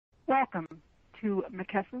Welcome to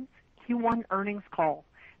McKesson's Q1 earnings call.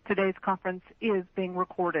 Today's conference is being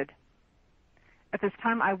recorded. At this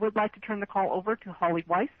time, I would like to turn the call over to Holly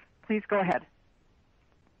Weiss. Please go ahead.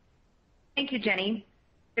 Thank you, Jenny.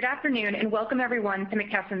 Good afternoon, and welcome everyone to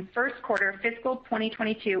McKesson's first quarter fiscal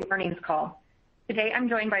 2022 earnings call. Today, I'm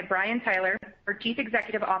joined by Brian Tyler, our Chief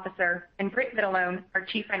Executive Officer, and Britt Vitalone, our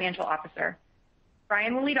Chief Financial Officer.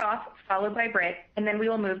 Brian will lead off, followed by Britt, and then we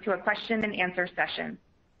will move to a question and answer session.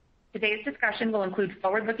 Today's discussion will include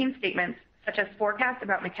forward-looking statements such as forecasts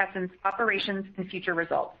about McKesson's operations and future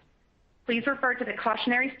results. Please refer to the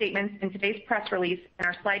cautionary statements in today's press release and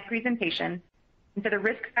our slide presentation, and to the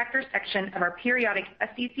risk factors section of our periodic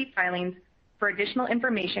SEC filings for additional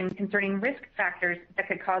information concerning risk factors that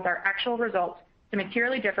could cause our actual results to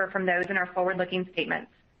materially differ from those in our forward-looking statements.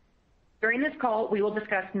 During this call, we will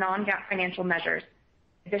discuss non-GAAP financial measures.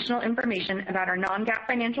 Additional information about our non-GAAP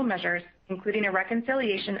financial measures, including a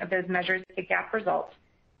reconciliation of those measures to GAAP results,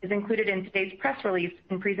 is included in today's press release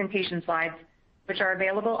and presentation slides, which are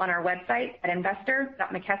available on our website at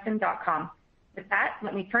investor.mckesson.com. With that,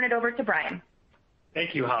 let me turn it over to Brian.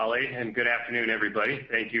 Thank you, Holly, and good afternoon, everybody.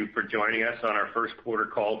 Thank you for joining us on our first quarter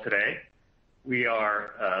call today. We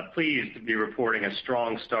are pleased to be reporting a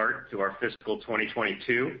strong start to our fiscal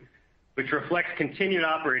 2022, which reflects continued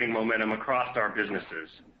operating momentum across our businesses,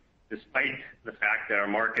 despite the fact that our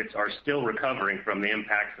markets are still recovering from the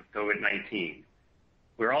impacts of COVID-19.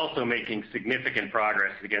 We're also making significant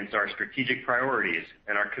progress against our strategic priorities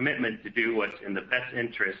and our commitment to do what's in the best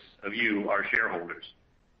interests of you, our shareholders.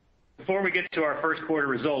 Before we get to our first quarter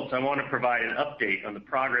results, I want to provide an update on the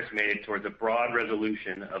progress made towards a broad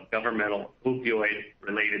resolution of governmental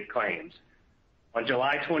opioid-related claims. On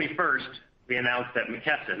July 21st, we announced that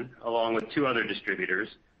McKesson, along with two other distributors,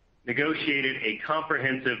 negotiated a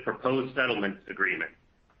comprehensive proposed settlement agreement,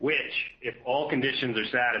 which, if all conditions are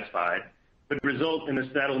satisfied, would result in the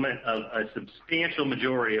settlement of a substantial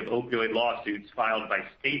majority of opioid lawsuits filed by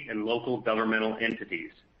state and local governmental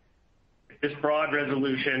entities. If this broad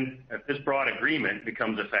agreement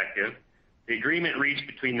becomes effective, the agreement reached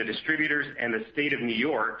between the distributors and the state of New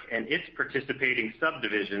York and its participating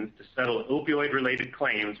subdivisions to settle opioid-related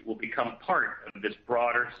claims will become part of this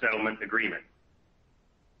broader settlement agreement.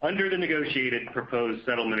 Under the negotiated proposed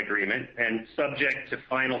settlement agreement and subject to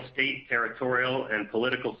final state, territorial, and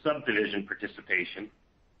political subdivision participation,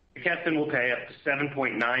 McKesson will pay up to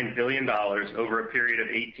 $7.9 billion over a period of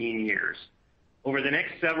 18 years. Over the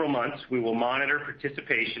next several months, we will monitor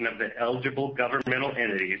participation of the eligible governmental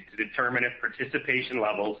entities to determine if participation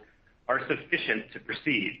levels are sufficient to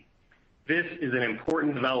proceed. This is an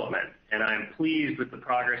important development, and I am pleased with the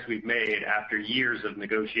progress we've made after years of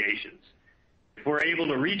negotiations. If we're able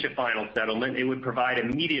to reach a final settlement, it would provide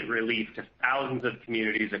immediate relief to thousands of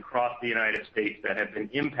communities across the United States that have been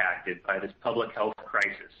impacted by this public health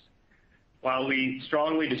crisis. While we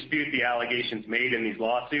strongly dispute the allegations made in these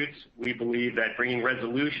lawsuits, we believe that bringing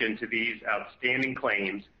resolution to these outstanding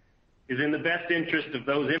claims is in the best interest of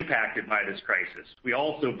those impacted by this crisis. We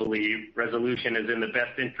also believe resolution is in the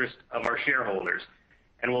best interest of our shareholders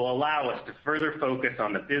and will allow us to further focus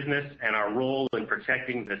on the business and our role in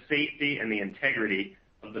protecting the safety and the integrity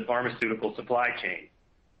of the pharmaceutical supply chain.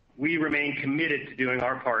 We remain committed to doing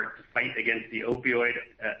our part to fight against the opioid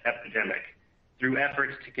epidemic through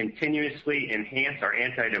efforts to continuously enhance our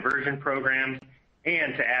anti-diversion programs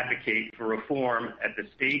and to advocate for reform at the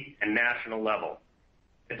state and national level.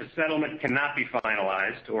 If a settlement cannot be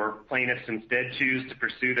finalized or plaintiffs instead choose to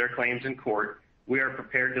pursue their claims in court, we are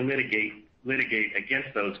prepared to litigate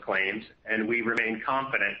against those claims, and we remain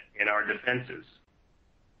confident in our defenses.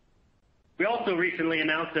 We also recently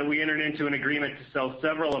announced that we entered into an agreement to sell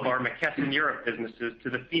several of our McKesson Europe businesses to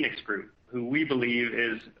the Phoenix Group, who we believe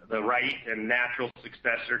is the right and natural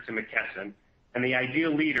successor to McKesson and the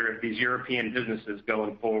ideal leader of these European businesses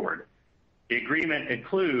going forward. The agreement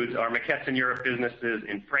includes our McKesson Europe businesses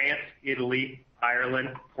in France, Italy,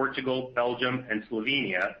 Ireland, Portugal, Belgium, and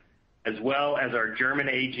Slovenia, as well as our German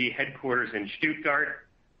AG headquarters in Stuttgart,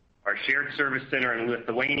 our shared service center in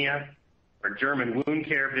Lithuania, our German wound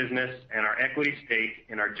care business, and our equity stake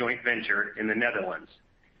in our joint venture in the Netherlands.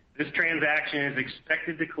 This transaction is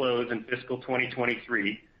expected to close in fiscal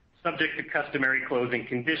 2023, subject to customary closing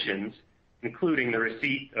conditions, including the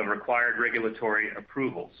receipt of required regulatory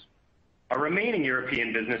approvals. Our remaining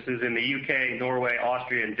European businesses in the UK, Norway,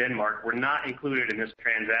 Austria, and Denmark were not included in this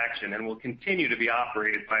transaction and will continue to be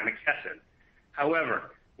operated by McKesson.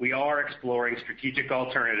 However, we are exploring strategic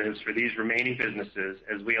alternatives for these remaining businesses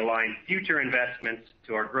as we align future investments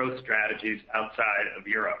to our growth strategies outside of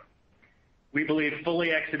Europe. We believe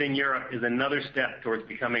fully exiting Europe is another step towards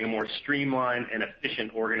becoming a more streamlined and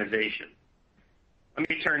efficient organization. Let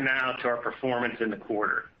me turn now to our performance in the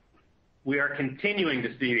quarter. We are continuing to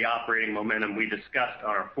see the operating momentum we discussed on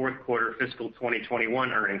our fourth quarter fiscal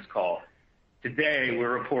 2021 earnings call. Today,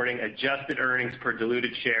 we're reporting adjusted earnings per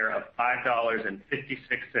diluted share of $5.56,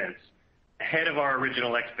 ahead of our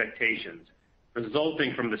original expectations,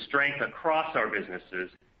 resulting from the strength across our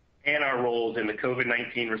businesses and our roles in the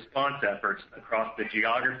COVID-19 response efforts across the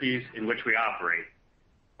geographies in which we operate.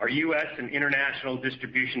 Our U.S. and international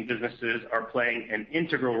distribution businesses are playing an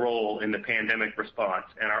integral role in the pandemic response,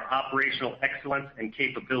 and our operational excellence and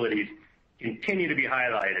capabilities continue to be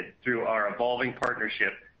highlighted through our evolving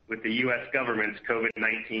partnership with the U.S. government's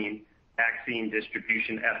COVID-19 vaccine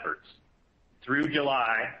distribution efforts. Through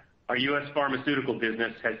July, our U.S. pharmaceutical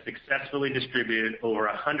business has successfully distributed over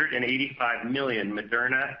 185 million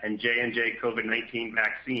Moderna and J&J COVID-19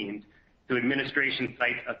 vaccines to administration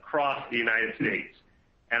sites across the United States.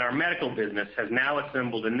 And our medical business has now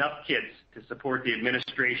assembled enough kits to support the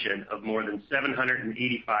administration of more than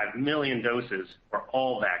 785 million doses for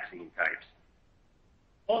all vaccine types.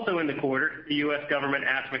 Also in the quarter, the U.S. government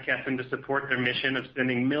asked McKesson to support their mission of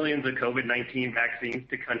sending millions of COVID-19 vaccines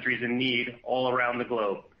to countries in need all around the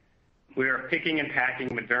globe. We are picking and packing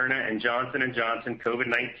Moderna and Johnson & Johnson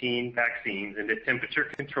COVID-19 vaccines into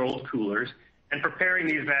temperature-controlled coolers and preparing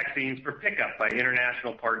these vaccines for pickup by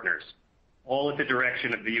international partners, all at the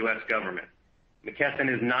direction of the U.S. government.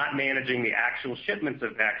 McKesson is not managing the actual shipments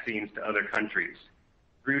of vaccines to other countries.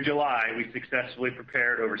 Through July, we successfully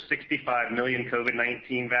prepared over 65 million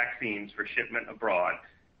COVID-19 vaccines for shipment abroad.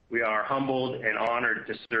 We are humbled and honored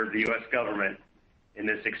to serve the U.S. government in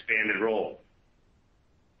this expanded role.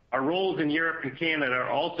 Our roles in Europe and Canada are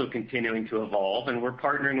also continuing to evolve, and we're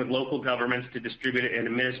partnering with local governments to distribute and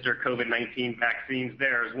administer COVID-19 vaccines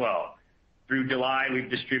there as well. Through July, we've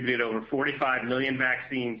distributed over 45 million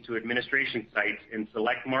vaccines to administration sites in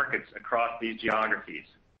select markets across these geographies.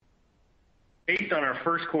 Based on our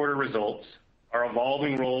first quarter results, our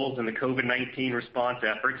evolving roles in the COVID-19 response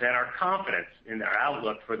efforts, and our confidence in our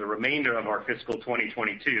outlook for the remainder of our fiscal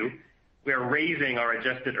 2022, we are raising our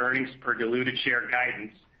adjusted earnings per diluted share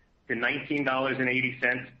guidance to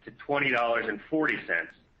 $19.80 to $20.40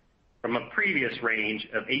 from a previous range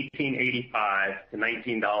of $18.85 to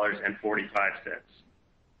 $19.45.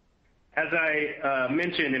 As I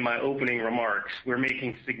mentioned in my opening remarks, we're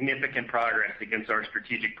making significant progress against our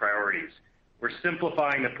strategic priorities. We're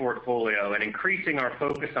simplifying the portfolio and increasing our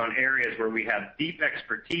focus on areas where we have deep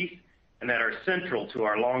expertise and that are central to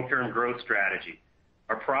our long-term growth strategy.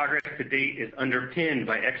 Our progress to date is underpinned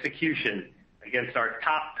by execution against our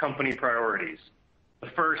top company priorities.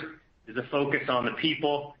 The first is a focus on the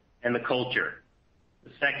people and the culture.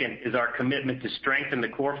 The second is our commitment to strengthen the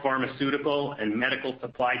core pharmaceutical and medical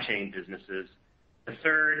supply chain businesses. The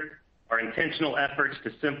third, our intentional efforts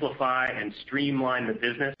to simplify and streamline the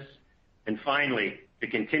business. And finally, to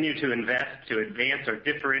continue to invest to advance our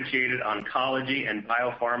differentiated oncology and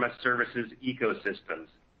biopharma services ecosystems.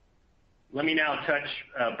 Let me now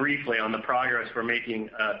touch briefly on the progress we're making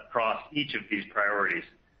across each of these priorities.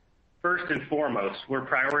 First and foremost, we're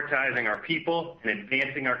prioritizing our people and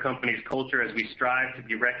advancing our company's culture as we strive to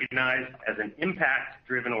be recognized as an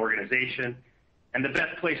impact-driven organization and the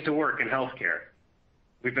best place to work in healthcare.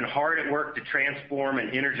 We've been hard at work to transform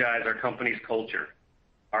and energize our company's culture.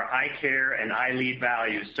 Our I Care and I Lead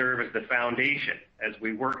values serve as the foundation as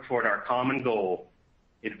we work toward our common goal,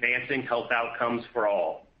 advancing health outcomes for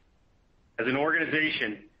all. As an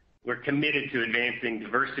organization, we're committed to advancing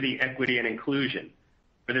diversity, equity, and inclusion.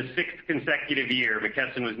 For the sixth consecutive year,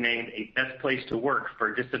 McKesson was named a best place to work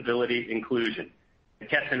for disability inclusion.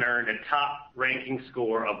 McKesson earned a top ranking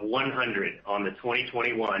score of 100 on the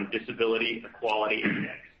 2021 Disability Equality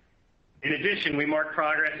Index. In addition, we marked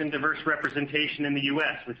progress in diverse representation in the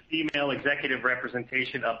U.S., with female executive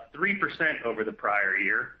representation up 3% over the prior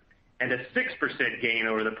year and a 6% gain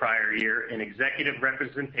over the prior year in executive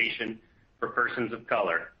representation for persons of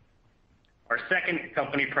color. Our second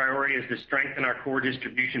company priority is to strengthen our core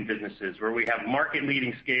distribution businesses, where we have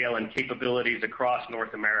market-leading scale and capabilities across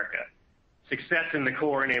North America. Success in the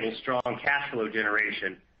core enables strong cash flow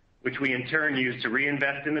generation, which we in turn use to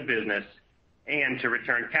reinvest in the business and to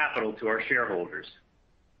return capital to our shareholders.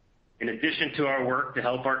 In addition to our work to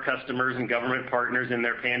help our customers and government partners in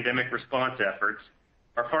their pandemic response efforts,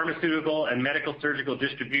 our pharmaceutical and medical surgical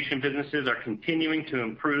distribution businesses are continuing to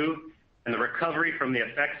improve, and the recovery from the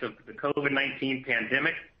effects of the COVID-19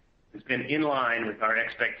 pandemic has been in line with our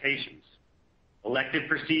expectations. Elective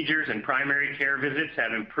procedures and primary care visits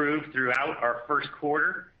have improved throughout our first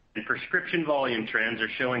quarter, and prescription volume trends are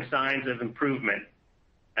showing signs of improvement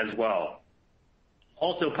as well.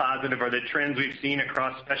 Also positive are the trends we've seen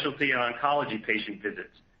across specialty and oncology patient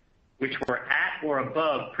visits, which were at or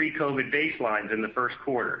above pre-COVID baselines in the first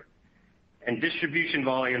quarter. And distribution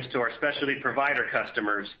volumes to our specialty provider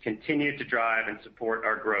customers continue to drive and support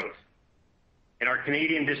our growth. In our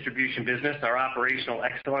Canadian distribution business, our operational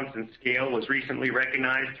excellence and scale was recently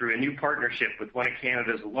recognized through a new partnership with one of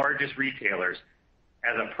Canada's largest retailers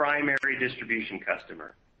as a primary distribution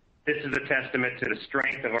customer. This is a testament to the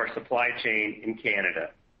strength of our supply chain in Canada.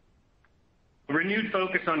 A renewed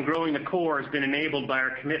focus on growing the core has been enabled by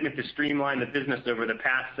our commitment to streamline the business over the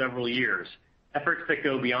past several years, efforts that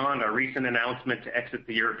go beyond our recent announcement to exit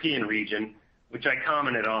the European region, which I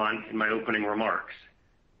commented on in my opening remarks.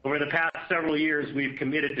 Over the past several years, we've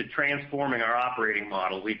committed to transforming our operating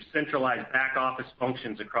model. We've centralized back-office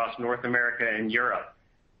functions across North America and Europe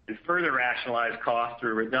and further rationalized costs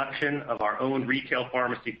through reduction of our own retail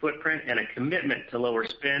pharmacy footprint and a commitment to lower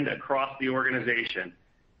spend across the organization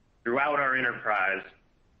throughout our enterprise.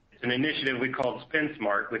 It's an initiative we called Spend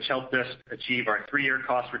Smart, which helped us achieve our 3-year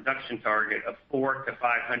cost reduction target of $400 to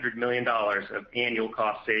 $500 million of annual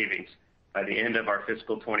cost savings by the end of our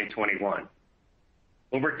fiscal 2021.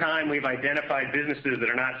 Over time, we've identified businesses that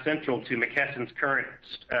are not central to McKesson's current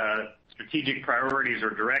strategic priorities or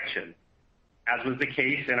direction, as was the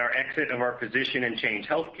case in our exit of our position in Change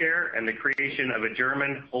Healthcare and the creation of a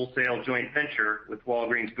German wholesale joint venture with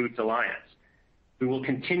Walgreens Boots Alliance. We will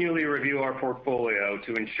continually review our portfolio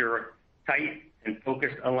to ensure tight and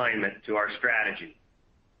focused alignment to our strategy.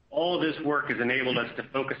 All of this work has enabled us to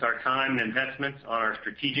focus our time and investments on our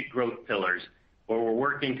strategic growth pillars, where we're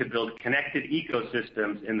working to build connected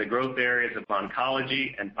ecosystems in the growth areas of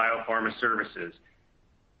oncology and biopharma services,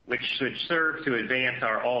 which should serve to advance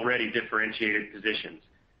our already differentiated positions.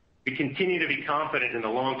 We continue to be confident in the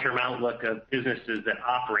long-term outlook of businesses that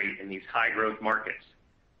operate in these high-growth markets.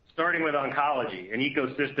 Starting with oncology, an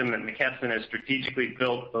ecosystem that McKesson has strategically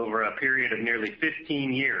built over a period of nearly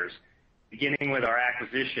 15 years, beginning with our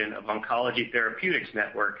acquisition of Oncology Therapeutics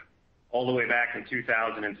Network all the way back in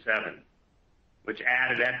 2007. Which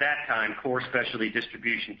added at that time core specialty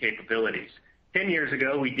distribution capabilities. 10 years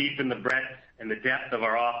ago, we deepened the breadth and the depth of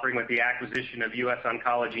our offering with the acquisition of US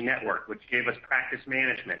Oncology Network, which gave us practice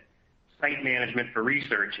management, site management for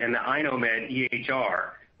research, and the iKnowMed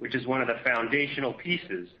EHR, which is one of the foundational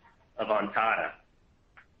pieces of Ontada.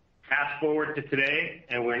 Fast forward to today,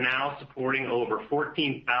 and we're now supporting over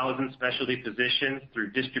 14,000 specialty physicians through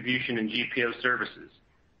distribution and GPO services.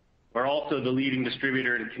 We're also the leading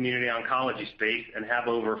distributor in community oncology space and have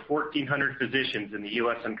over 1,400 physicians in the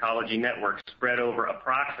U.S. Oncology Network spread over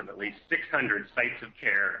approximately 600 sites of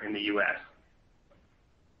care in the U.S.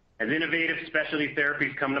 As innovative specialty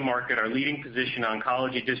therapies come to market, our leading position in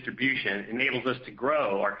oncology distribution enables us to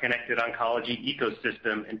grow our connected oncology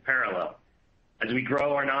ecosystem in parallel. As we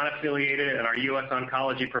grow our non-affiliated and our U.S.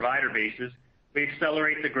 oncology provider bases, we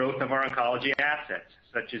accelerate the growth of our oncology assets,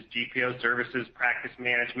 such as GPO services, practice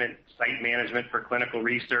management, site management for clinical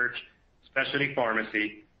research, specialty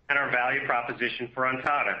pharmacy, and our value proposition for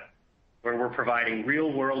Ontada, where we're providing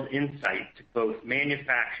real-world insight to both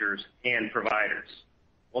manufacturers and providers.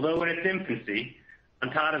 Although in its infancy,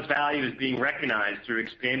 Ontada's value is being recognized through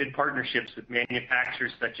expanded partnerships with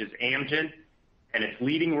manufacturers such as Amgen and its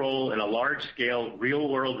leading role in a large-scale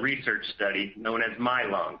real-world research study known as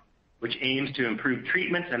MyLung, which aims to improve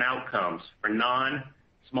treatments and outcomes for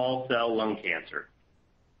non-small cell lung cancer.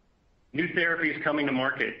 New therapies coming to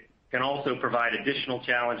market can also provide additional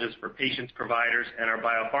challenges for patients, providers, and our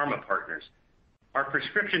biopharma partners. Our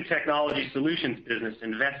prescription technology solutions business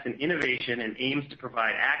invests in innovation and aims to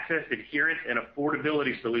provide access, adherence, and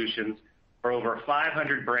affordability solutions for over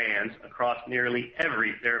 500 brands across nearly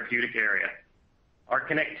every therapeutic area. Our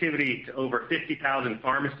connectivity to over 50,000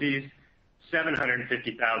 pharmacies,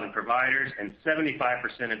 750,000 providers, and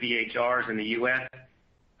 75% of EHRs in the U.S.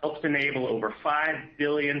 helps enable over $5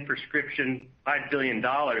 billion of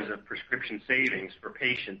prescription savings for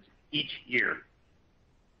patients each year.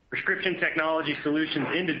 Prescription technology solutions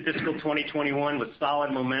ended fiscal 2021 with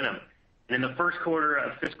solid momentum, and in the first quarter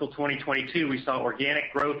of fiscal 2022, we saw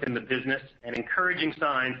organic growth in the business and encouraging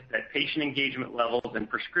signs that patient engagement levels and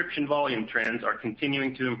prescription volume trends are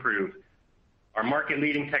continuing to improve. Our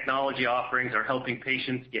market-leading technology offerings are helping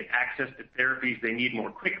patients get access to therapies they need more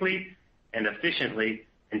quickly and efficiently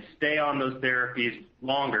and stay on those therapies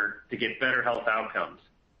longer to get better health outcomes.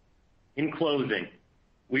 In closing,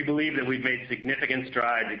 we believe that we've made significant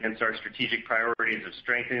strides against our strategic priorities of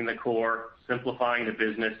strengthening the core, simplifying the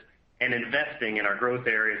business, and investing in our growth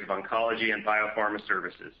areas of oncology and biopharma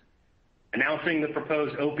services. Announcing the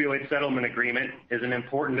proposed opioid settlement agreement is an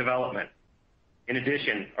important development. In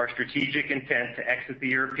addition, our strategic intent to exit the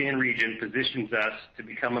European region positions us to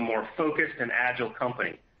become a more focused and agile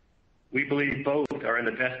company. We believe both are in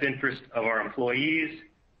the best interest of our employees,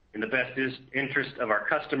 in the best interest of our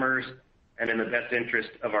customers, and in the best interest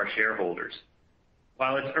of our shareholders.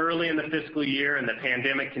 While it's early in the fiscal year and the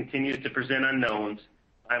pandemic continues to present unknowns,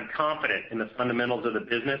 I'm confident in the fundamentals of the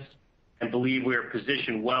business and believe we are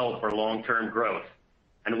positioned well for long-term growth,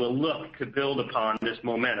 and will look to build upon this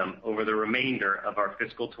momentum over the remainder of our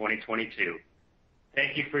fiscal 2022.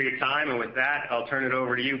 Thank you for your time, and with that, I'll turn it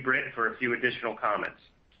over to you, Britt, for a few additional comments.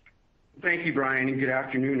 Thank you, Brian, and good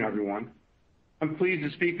afternoon, everyone. I'm pleased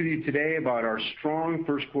to speak with you today about our strong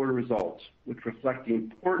first quarter results, which reflect the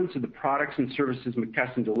importance of the products and services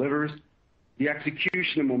McKesson delivers, the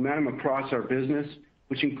execution and momentum across our business,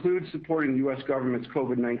 which includes supporting the U.S. government's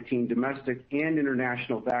COVID-19 domestic and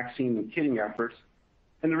international vaccine and kitting efforts,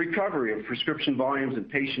 and the recovery of prescription volumes and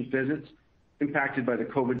patient visits impacted by the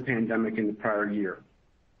COVID pandemic in the prior year.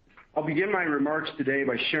 I'll begin my remarks today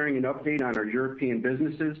by sharing an update on our European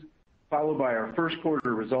businesses, followed by our first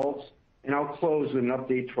quarter results, and I'll close with an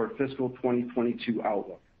update to our fiscal 2022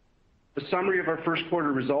 outlook. A summary of our first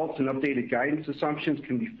quarter results and updated guidance assumptions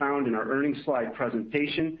can be found in our earnings slide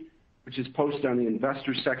presentation, which is posted on the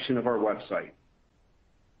Investors section of our website.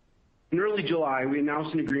 In early July, we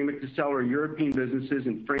announced an agreement to sell our European businesses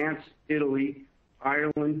in France, Italy,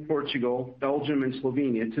 Ireland, Portugal, Belgium, and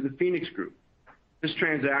Slovenia to the Phoenix Group. This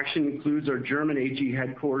transaction includes our German AG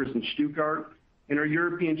headquarters in Stuttgart and our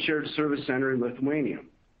European Shared Service Center in Lithuania.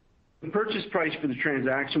 The purchase price for the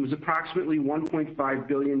transaction was approximately $1.5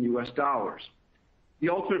 billion. The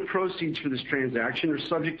ultimate proceeds for this transaction are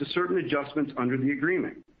subject to certain adjustments under the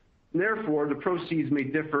agreement, and therefore the proceeds may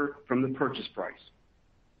differ from the purchase price.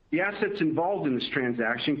 The assets involved in this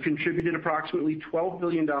transaction contributed approximately $12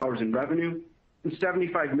 billion in revenue and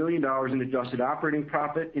 $75 million in adjusted operating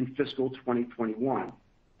profit in fiscal 2021.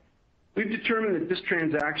 We've determined that this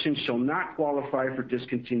transaction shall not qualify for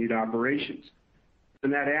discontinued operations,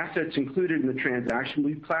 and that assets included in the transaction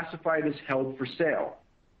we've classified as held for sale.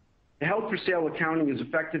 The held for sale accounting is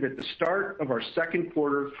effective at the start of our second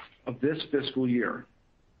quarter of this fiscal year.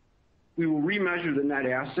 We will remeasure the net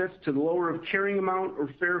assets to the lower of carrying amount or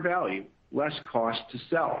fair value, less cost to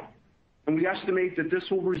sell. And we estimate that this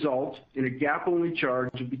will result in a GAAP-only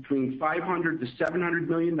charge of between $500 to $700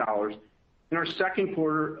 million in our second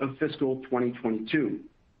quarter of fiscal 2022.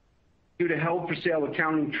 Due to held for sale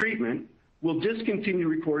accounting treatment, we'll discontinue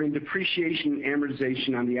recording depreciation and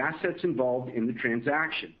amortization on the assets involved in the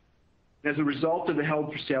transaction. As a result of the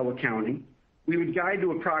held for sale accounting, we would guide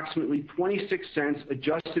to approximately 26 cents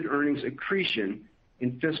adjusted earnings accretion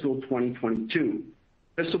in fiscal 2022.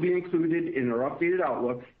 This will be included in our updated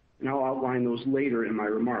outlook, and I'll outline those later in my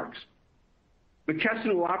remarks.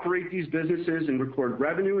 McKesson will operate these businesses and record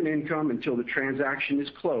revenue and income until the transaction is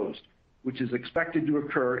closed, which is expected to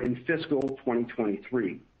occur in fiscal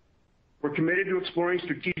 2023. We're committed to exploring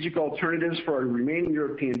strategic alternatives for our remaining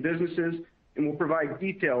European businesses, and we'll provide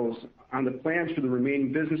details on the plans for the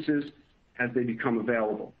remaining businesses as they become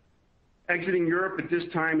available. Exiting Europe at this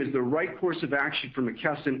time is the right course of action for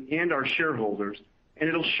McKesson and our shareholders, and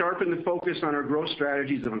it'll sharpen the focus on our growth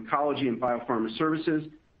strategies of oncology and biopharma services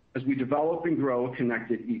as we develop and grow a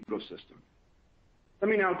connected ecosystem. Let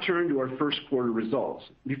me now turn to our first quarter results.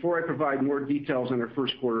 Before I provide more details on our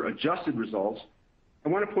first quarter adjusted results, I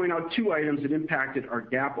want to point out two items that impacted our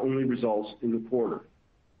GAAP-only results in the quarter.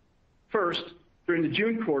 First, during the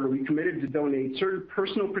June quarter, we committed to donate certain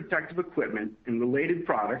personal protective equipment and related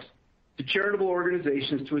products to charitable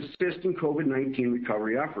organizations to assist in COVID-19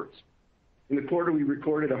 recovery efforts. In the quarter, we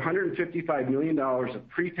recorded $155 million of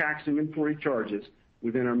pre-tax inventory charges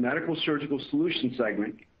within our Medical Surgical Solutions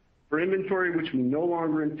segment for inventory which we no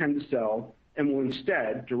longer intend to sell and will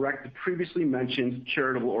instead direct to previously mentioned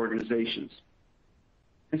charitable organizations.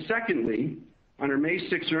 And secondly, on our May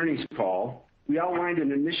 6 earnings call, we outlined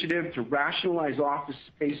an initiative to rationalize office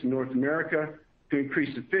space in North America to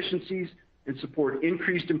increase efficiencies and support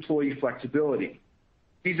increased employee flexibility.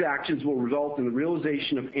 These actions will result in the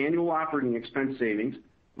realization of annual operating expense savings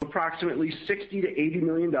of approximately $60 to $80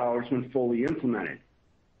 million when fully implemented.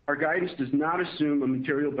 Our guidance does not assume a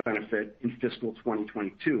material benefit in fiscal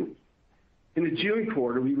 2022. In the June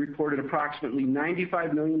quarter, we reported approximately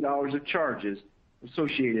 $95 million of charges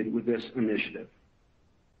associated with this initiative.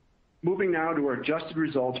 Moving now to our adjusted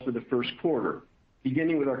results for the first quarter,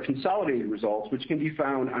 beginning with our consolidated results, which can be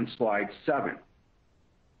found on slide 7.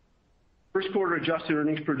 First quarter adjusted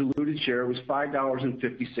earnings per diluted share was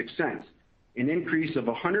 $5.56, an increase of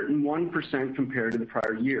 101% compared to the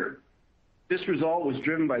prior year. This result was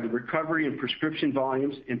driven by the recovery in prescription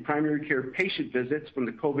volumes and primary care patient visits from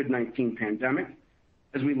the COVID-19 pandemic,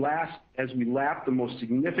 as we lap the most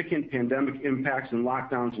significant pandemic impacts and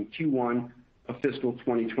lockdowns in Q1 of fiscal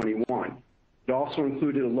 2021. It also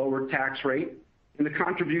included a lower tax rate and the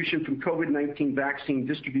contribution from COVID-19 vaccine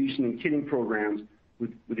distribution and kitting programs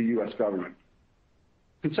with the U.S. government.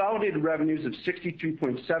 Consolidated revenues of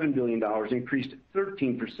 $62.7 billion increased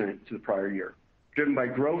 13% to the prior year, driven by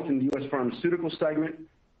growth in the U.S. Pharmaceutical segment,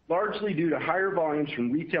 largely due to higher volumes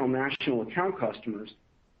from retail national account customers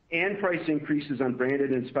and price increases on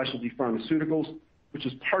branded and specialty pharmaceuticals, which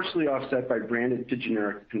was partially offset by branded to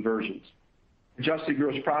generic conversions. Adjusted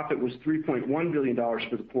gross profit was $3.1 billion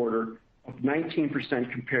for the quarter, up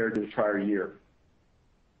 19% compared to the prior year.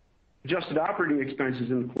 Adjusted operating expenses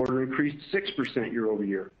in the quarter increased 6%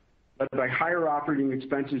 year-over-year, led by higher operating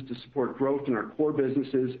expenses to support growth in our core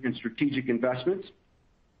businesses and strategic investments,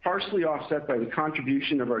 partially offset by the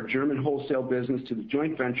contribution of our German wholesale business to the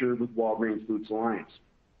joint venture with Walgreens Boots Alliance.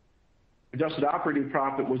 Adjusted operating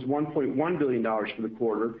profit was $1.1 billion for the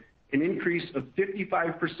quarter, an increase of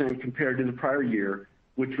 55% compared to the prior year,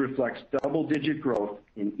 which reflects double-digit growth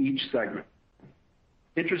in each segment.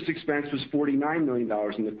 Interest expense was $49 million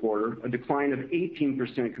in the quarter, a decline of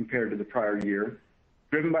 18% compared to the prior year,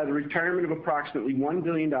 driven by the retirement of approximately $1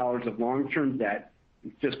 billion of long-term debt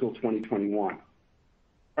in fiscal 2021.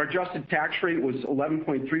 Our adjusted tax rate was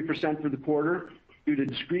 11.3% for the quarter due to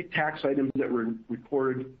discrete tax items that were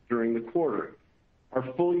recorded during the quarter. Our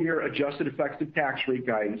full-year adjusted effective tax rate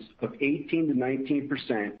guidance of 18 to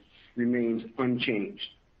 19% remains unchanged.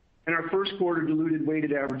 And our first quarter diluted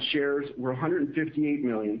weighted average shares were 158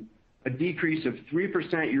 million, a decrease of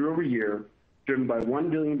 3% year-over-year, driven by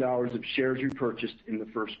 $1 billion of shares repurchased in the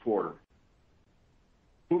first quarter.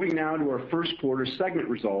 Moving now to our first quarter segment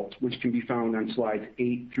results, which can be found on slides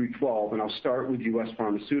 8 through 12, and I'll start with U.S.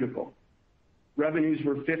 Pharmaceutical. Revenues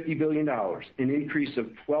were $50 billion, an increase of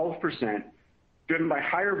 12%, driven by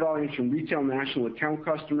higher volumes from retail national account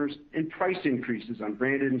customers and price increases on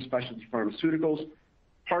branded and specialty pharmaceuticals,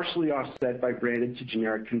 partially offset by branded to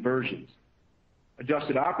generic conversions.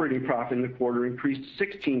 Adjusted operating profit in the quarter increased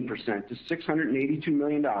 16% to $682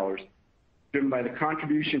 million, driven by the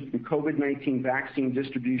contribution from COVID-19 vaccine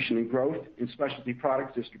distribution and growth in specialty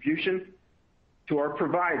products distribution to our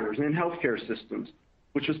providers and healthcare systems,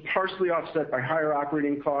 which was partially offset by higher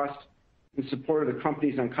operating costs in support of the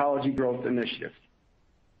company's oncology growth initiative.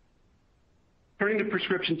 Turning to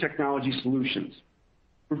Prescription Technology Solutions.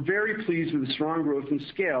 We're very pleased with the strong growth and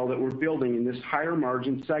scale that we're building in this higher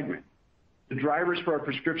margin segment. The drivers for our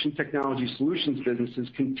Prescription Technology Solutions businesses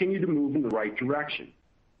continue to move in the right direction.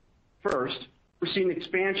 First, we're seeing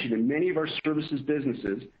expansion in many of our services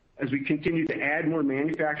businesses as we continue to add more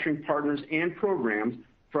manufacturing partners and programs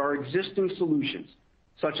for our existing solutions,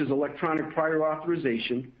 such as electronic prior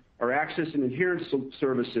authorization, our access and adherence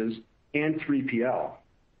services, and 3PL.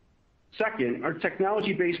 Second, our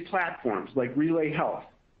technology-based platforms like Relay Health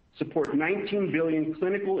support 19 billion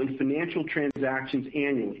clinical and financial transactions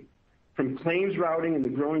annually, from claims routing in the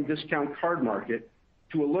growing discount card market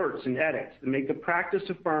to alerts and edits that make the practice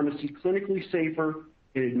of pharmacy clinically safer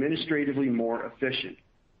and administratively more efficient.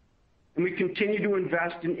 And we continue to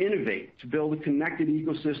invest and innovate to build a connected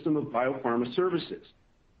ecosystem of biopharma services.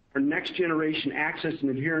 Our next generation access and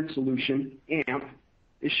adherence solution, AMP,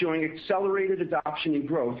 is showing accelerated adoption and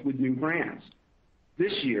growth with new brands.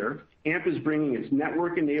 This year, AMP is bringing its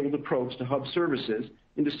network-enabled approach to hub services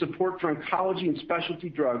into support for oncology and specialty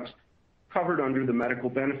drugs covered under the medical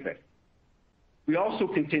benefit. We also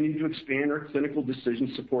continue to expand our clinical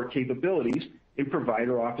decision support capabilities in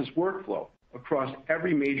provider office workflow across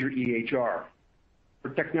every major EHR.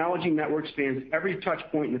 Our technology network spans every touch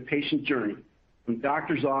point in the patient journey, from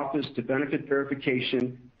doctor's office to benefit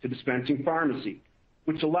verification to dispensing pharmacy,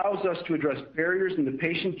 which allows us to address barriers in the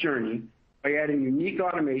patient journey by adding unique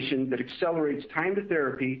automation that accelerates time to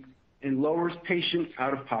therapy and lowers patient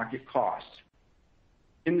out-of-pocket costs.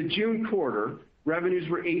 In the June quarter, revenues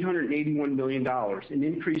were $881 million, an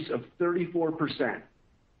increase of 34%,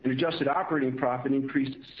 and adjusted operating profit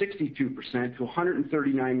increased 62% to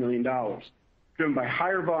 $139 million, driven by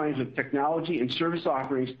higher volumes of technology and service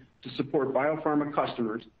offerings to support biopharma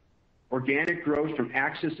customers, organic growth from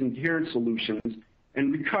access and adherence solutions,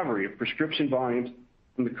 and recovery of prescription volumes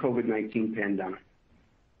from the COVID-19 pandemic.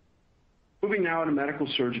 Moving now to Medical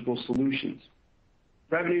Surgical Solutions.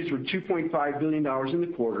 Revenues were $2.5 billion in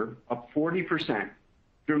the quarter, up 40%,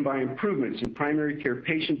 driven by improvements in primary care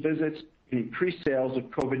patient visits and increased sales of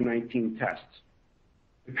COVID-19 tests.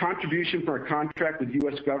 The contribution for our contract with the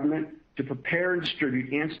U.S. government to prepare and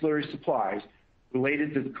distribute ancillary supplies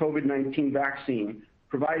related to the COVID-19 vaccine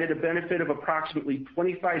provided a benefit of approximately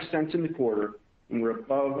 25 cents in the quarter and were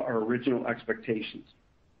above our original expectations.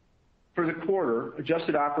 For the quarter,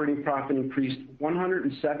 adjusted operating profit increased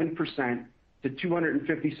 107% to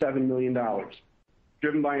 $257 million,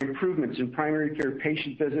 driven by improvements in primary care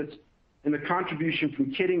patient visits and the contribution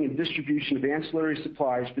from kitting and distribution of ancillary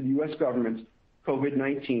supplies for the U.S. government's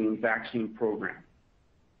COVID-19 vaccine program.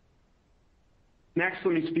 Next,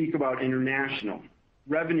 let me speak about international.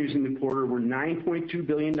 Revenues in the quarter were $9.2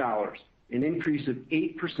 billion, an increase of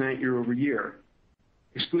 8% year over year.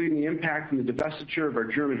 Excluding the impact from the divestiture of our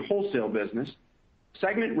German wholesale business,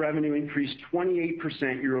 segment revenue increased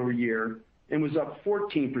 28% year over year and was up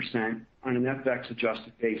 14% on an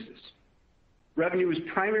FX-adjusted basis. Revenue was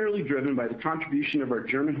primarily driven by the contribution of our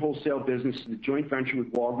German wholesale business to the joint venture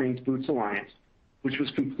with Walgreens Boots Alliance, which was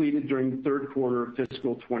completed during the third quarter of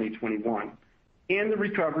fiscal 2021, and the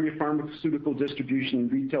recovery of pharmaceutical distribution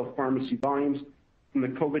and retail pharmacy volumes from the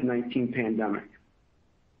COVID-19 pandemic.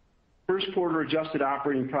 First quarter adjusted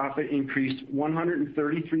operating profit increased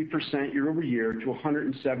 133% year over year to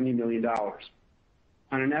 $170 million.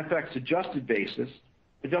 On an FX-adjusted basis,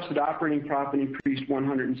 adjusted operating profit increased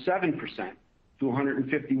 107% to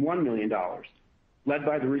 $151 million, led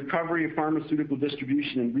by the recovery of pharmaceutical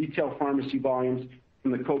distribution and retail pharmacy volumes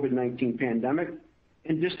from the COVID-19 pandemic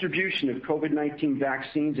and distribution of COVID-19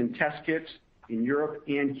 vaccines and test kits in Europe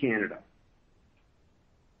and Canada.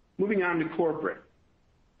 Moving on to corporate.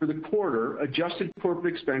 For the quarter, adjusted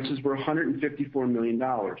corporate expenses were $154 million,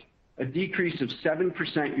 a decrease of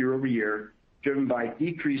 7% year over year, driven by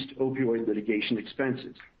decreased opioid litigation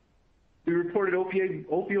expenses. We reported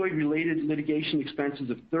opioid-related litigation expenses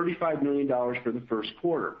of $35 million for the first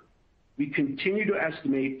quarter. We continue to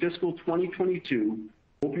estimate fiscal 2022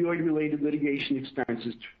 opioid-related litigation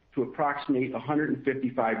expenses to approximate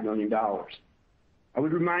 $155 million. I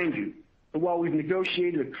would remind you that while we've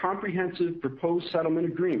negotiated a comprehensive proposed settlement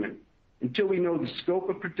agreement, until we know the scope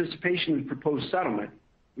of participation in the proposed settlement,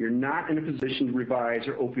 we are not in a position to revise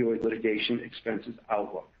our opioid litigation expenses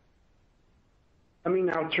outlook. Let me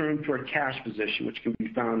now turn to our cash position, which can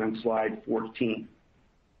be found on slide 14.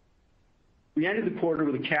 We ended the quarter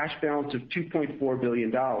with a cash balance of $2.4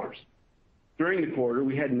 billion. During the quarter,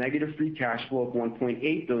 we had negative free cash flow of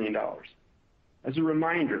 $1.8 billion. As a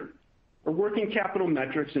reminder, our working capital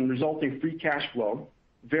metrics and resulting free cash flow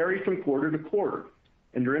vary from quarter to quarter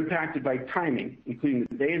and are impacted by timing, including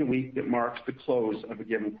the day of the week that marks the close of a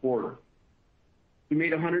given quarter. We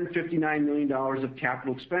made $159 million of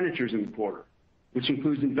capital expenditures in the quarter, which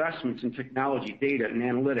includes investments in technology, data, and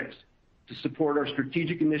analytics to support our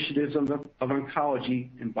strategic initiatives of oncology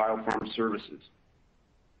and biopharma services.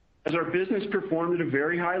 As our business performed at a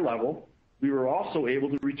very high level, we were also able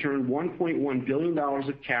to return $1.1 billion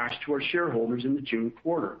of cash to our shareholders in the June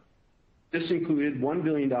quarter. This included $1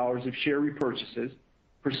 billion of share repurchases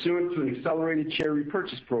pursuant to an accelerated share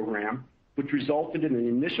repurchase program, which resulted in an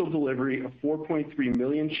initial delivery of 4.3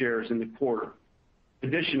 million shares in the quarter.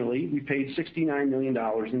 Additionally, we paid $69 million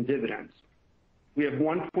in dividends. We have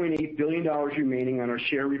 $1.8 billion remaining on our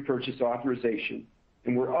share repurchase authorization,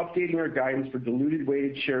 and we're updating our guidance for diluted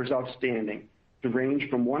weighted shares outstanding to range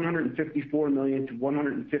from 154 million to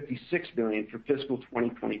 156 million for fiscal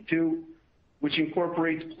 2022, which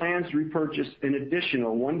incorporates plans to repurchase an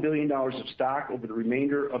additional $1 billion of stock over the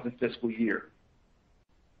remainder of the fiscal year.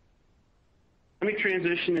 Let me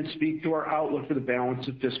transition and speak to our outlook for the balance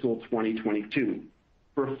of fiscal 2022.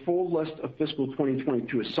 For a full list of fiscal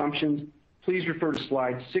 2022 assumptions, please refer to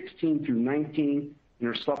slides 16 through 19 in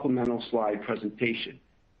our supplemental slide presentation.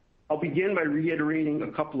 I'll begin by reiterating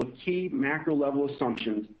a couple of key macro-level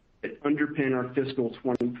assumptions that underpin our fiscal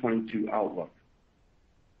 2022 outlook.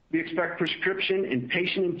 We expect prescription and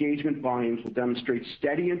patient engagement volumes will demonstrate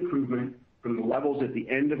steady improvement from the levels at the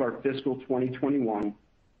end of our fiscal 2021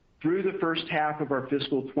 through the first half of our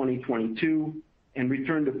fiscal 2022 and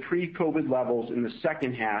return to pre-COVID levels in the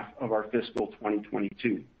second half of our fiscal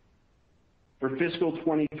 2022. For fiscal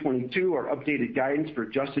 2022, our updated guidance for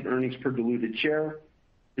adjusted earnings per diluted share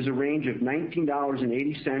is a range of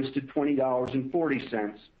 $19.80 to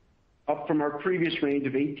 $20.40, up from our previous range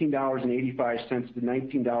of $18.85 to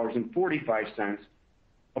 $19.45,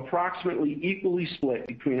 approximately equally split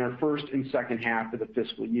between our first and second half of the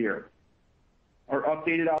fiscal year. Our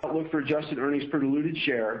updated outlook for adjusted earnings per diluted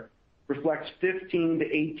share reflects 15 to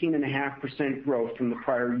 18.5% growth from the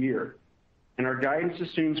prior year, and our guidance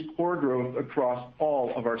assumes core growth across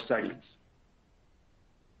all of our segments.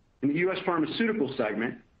 In the U.S. Pharmaceutical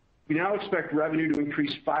segment, we now expect revenue to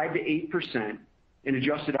increase 5 to 8% and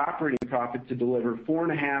adjusted operating profit to deliver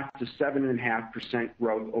 4.5 to 7.5%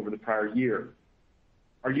 growth over the prior year.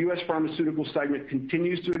 our U.S. Pharmaceutical segment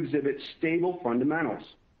continues to exhibit stable fundamentals.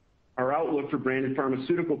 Our outlook for branded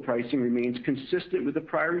pharmaceutical pricing remains consistent with the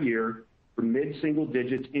prior year for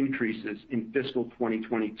mid-single-digit increases in fiscal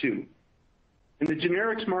 2022. And the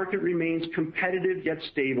generics market remains competitive yet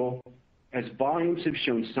stable as volumes have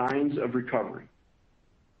shown signs of recovery.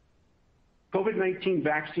 COVID-19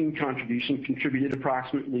 vaccine contribution contributed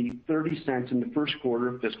approximately 30 cents in the first quarter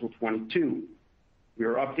of fiscal 22. We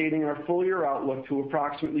are updating our full-year outlook to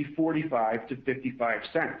approximately 45 to 55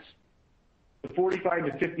 cents. The 45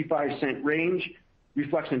 to 55 cent range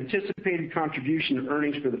reflects anticipated contribution of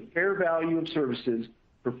earnings for the fair value of services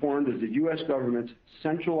performed as the U.S. government's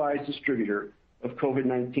centralized distributor of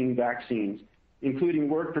COVID-19 vaccines, including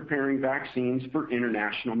work preparing vaccines for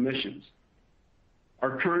international missions.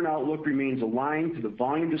 Our current outlook remains aligned to the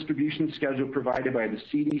volume distribution schedule provided by the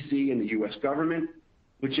CDC and the U.S. government,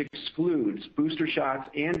 which excludes booster shots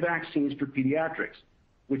and vaccines for pediatrics,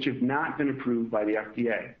 which have not been approved by the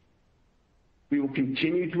FDA. We will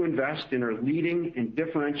continue to invest in our leading and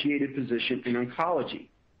differentiated position in oncology.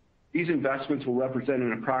 These investments will represent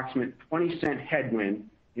an approximate 20-cent headwind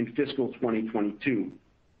in fiscal 2022.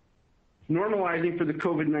 Normalizing for the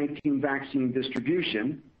COVID-19 vaccine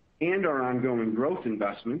distribution and our ongoing growth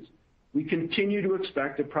investments, we continue to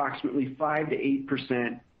expect approximately 5 to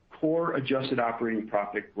 8% core adjusted operating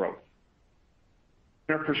profit growth.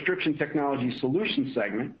 In our Prescription Technology Solutions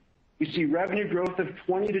segment, we see revenue growth of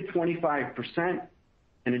 20 to 25%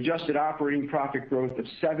 and adjusted operating profit growth of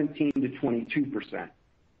 17 to 22%.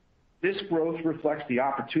 This growth reflects the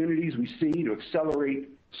opportunities we see to accelerate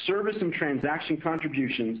service and transaction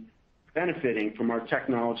contributions benefiting from our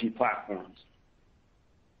technology platforms.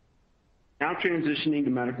 Now transitioning to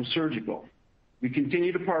Medical Surgical. We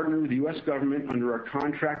continue to partner with the U.S. government under our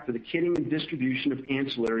contract for the kitting and distribution of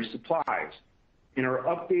ancillary supplies, and are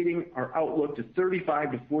updating our outlook to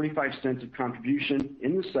 35 to 45 cents of contribution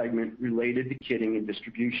in the segment related to kitting and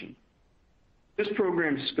distribution. This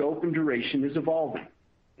program's scope and duration is evolving,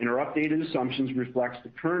 and our updated assumptions reflects the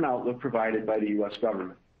current outlook provided by the U.S.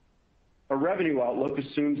 government. Our revenue outlook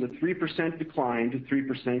assumes a 3% decline to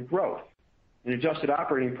 3% growth, and adjusted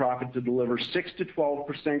operating profit to deliver 6 to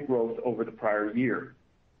 12% growth over the prior year.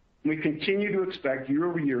 We continue to expect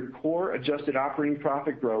year-over-year core adjusted operating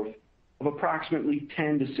profit growth of approximately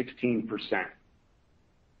 10 to 16%.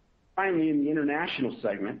 Finally, in the international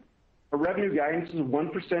segment, our revenue guidance is a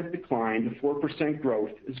 1% decline to 4%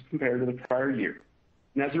 growth as compared to the prior year.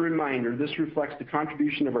 And as a reminder, this reflects the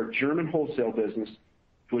contribution of our German wholesale business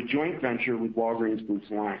to a joint venture with Walgreens Boots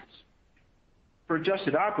Alliance. For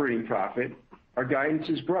adjusted operating profit, our guidance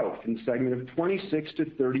is growth in the segment of 26 to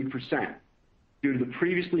 30% due to the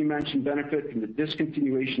previously mentioned benefit from the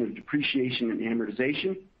discontinuation of depreciation and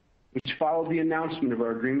amortization, which followed the announcement of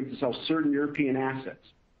our agreement to sell certain European assets,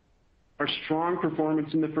 our strong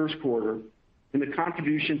performance in the first quarter, and the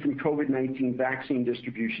contribution from COVID-19 vaccine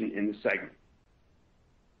distribution in the segment.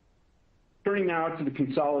 Turning now to the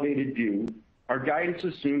consolidated view, our guidance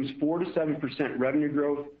assumes 4 to 7% revenue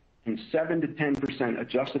growth and 7 to 10%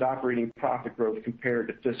 adjusted operating profit growth compared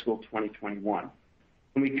to fiscal 2021.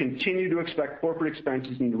 And we continue to expect corporate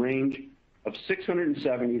expenses in the range of $670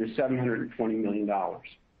 to $720 million.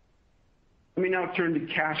 Let me now turn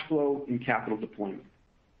to cash flow and capital deployment.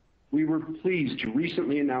 We were pleased to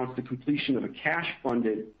recently announce the completion of a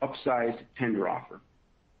cash-funded, upsized tender offer.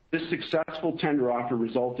 This successful tender offer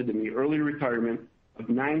resulted in the early retirement of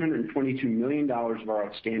 $922 million of our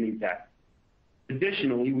outstanding debt.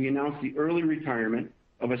 Additionally, we announced the early retirement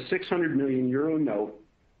of a 600 million euro note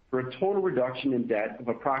for a total reduction in debt of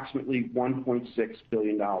approximately $1.6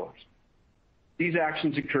 billion. These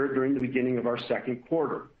actions occurred during the beginning of our second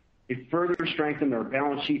quarter. It further strengthened our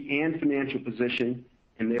balance sheet and financial position,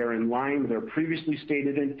 and they are in line with our previously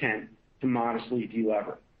stated intent to modestly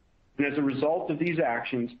delever. And as a result of these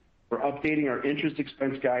actions, we're updating our interest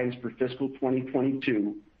expense guidance for fiscal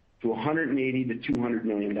 2022 to $180 to $200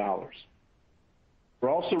 million. We're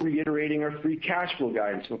also reiterating our free cash flow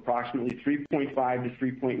guidance of approximately $3.5 to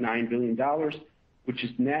 $3.9 billion, which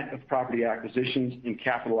is net of property acquisitions and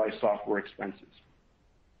capitalized software expenses.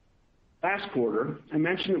 Last quarter, I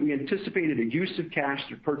mentioned that we anticipated a use of cash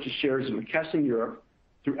to purchase shares of McKesson Europe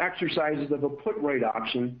through exercises of a put right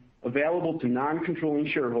option available to non-controlling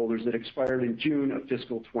shareholders that expired in June of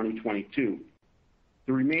fiscal 2022.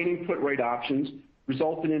 The remaining put right options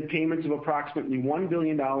resulted in payments of approximately $1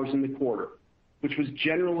 billion in the quarter, which was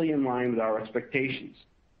generally in line with our expectations.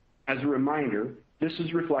 As a reminder, this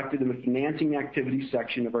is reflected in the financing activity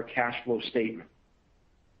section of our cash flow statement.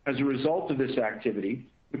 As a result of this activity,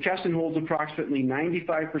 McKesson holds approximately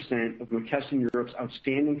 95% of McKesson Europe's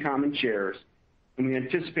outstanding common shares, and we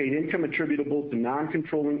anticipate income attributable to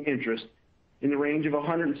non-controlling interest in the range of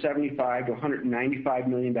 $175 to $195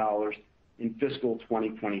 million in fiscal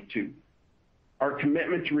 2022. Our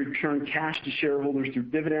commitment to return cash to shareholders through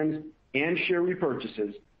dividends and share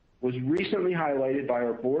repurchases was recently highlighted by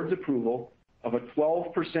our board's approval of a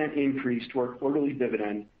 12% increase to our quarterly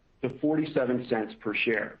dividend to 47 cents per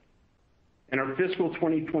share. And our fiscal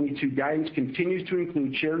 2022 guidance continues to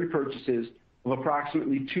include share repurchases of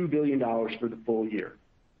approximately $2 billion for the full year.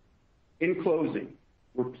 In closing,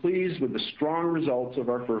 we're pleased with the strong results of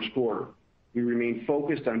our first quarter. We remain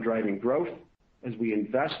focused on driving growth as we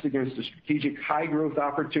invest against the strategic high-growth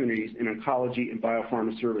opportunities in oncology and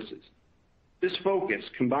biopharma services. This focus,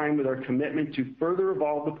 combined with our commitment to further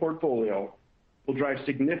evolve the portfolio, will drive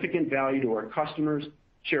significant value to our customers,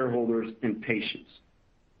 shareholders, and patients.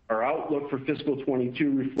 Our outlook for fiscal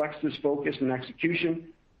 22 reflects this focus and execution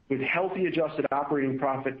with healthy adjusted operating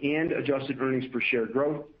profit and adjusted earnings per share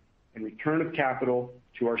growth and return of capital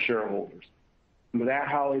to our shareholders. And with that,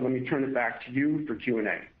 Holly, let me turn it back to you for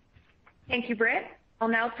Q&A. Thank you, Britt. I'll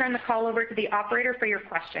now turn the call over to the operator for your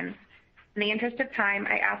questions. In the interest of time,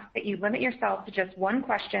 I ask that you limit yourself to just one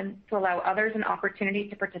question to allow others an opportunity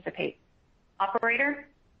to participate. Operator?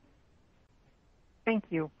 Thank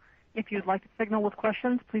you. If you'd like to signal with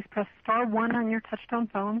questions, please press star one on your touchtone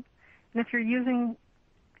phone. And if you're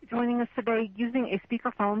joining us today using a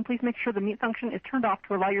speakerphone, please make sure the mute function is turned off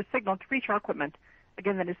to allow your signal to reach our equipment.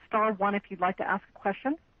 Again, that is star one if you'd like to ask a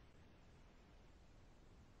question.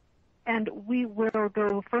 And we will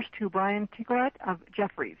go first to Brian Tanquilut of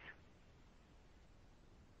Jefferies.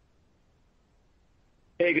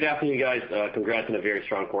 Hey, good afternoon, guys. Congrats on a very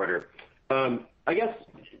strong quarter. I guess,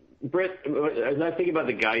 Britt, as I think about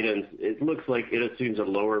the guidance, it looks like it assumes a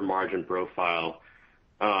lower margin profile.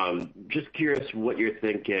 Just curious what you're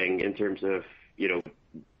thinking in terms of,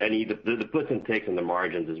 the puts and takes on the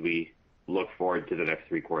margins as we look forward to the next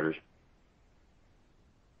 3 quarters.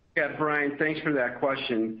 Yeah, Brian, thanks for that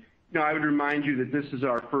question. I would remind you that this is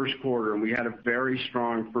our first quarter, and we had a very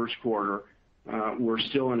strong first quarter. We're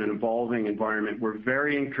still in an evolving environment. We're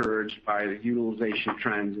very encouraged by the utilization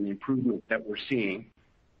trends and the improvement that we're seeing.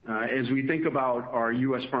 As we think about our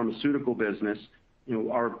U.S. pharmaceutical business,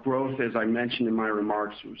 our growth, as I mentioned in my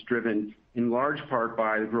remarks, was driven in large part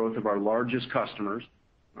by the growth of our largest customers.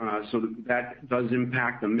 So that does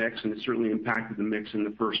impact the mix, and it certainly impacted the mix in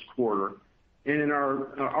the first quarter. And in our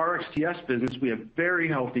RxTS business, we have very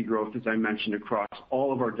healthy growth, as I mentioned, across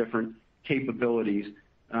all of our different capabilities.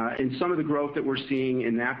 And some of the growth that we're seeing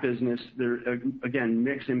in that business, again,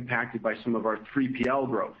 mix impacted by some of our 3PL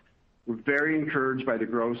growth. We're very encouraged by the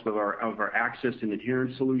growth of our access and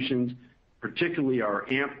adherence solutions, particularly our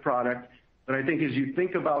AMP product. But I think as you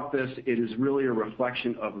think about this, it is really a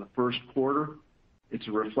reflection of the first quarter. It's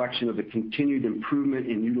a reflection of the continued improvement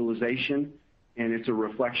in utilization, and it's a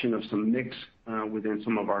reflection of some mix within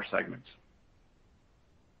some of our segments.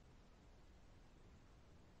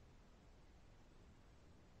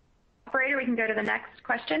 Operator, we can go to the next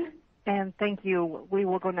question. And thank you. We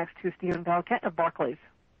will go next to Steven Valiquette of Barclays.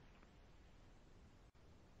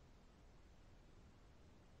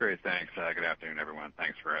 Great, thanks. Good afternoon, everyone.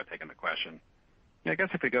 Thanks for taking the question. I guess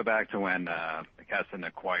if we go back to when McKesson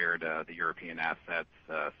acquired the European assets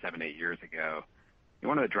 7-8 years ago,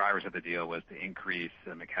 one of the drivers of the deal was to increase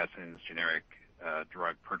McKesson's generic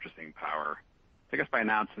drug purchasing power. So I guess by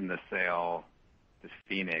announcing the sale to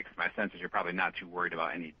Phoenix, my sense is you're probably not too worried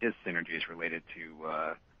about any dis-synergies related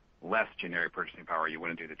to less generic purchasing power. You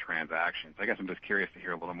wouldn't do the transaction. So I guess I'm just curious to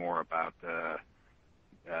hear a little more about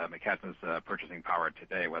McKesson's purchasing power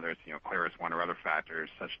today, whether it's ClarusONE or other factors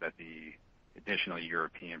such that the additional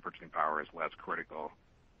European purchasing power is less critical.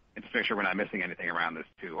 And just make sure we're not missing anything around this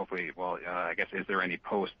too. Hopefully, I guess, is there any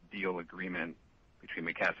post-deal agreement between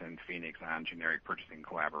McKesson and Phoenix on generic purchasing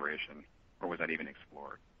collaboration, or was that even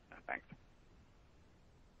explored? Thanks.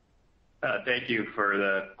 Thank you for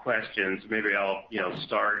the questions. Maybe I'll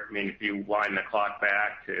start. If you wind the clock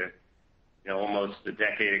back to almost a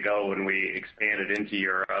decade ago when we expanded into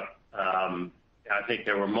Europe, I think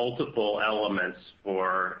there were multiple elements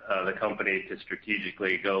for the company to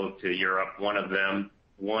strategically go to Europe. One of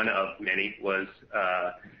many, was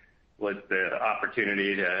the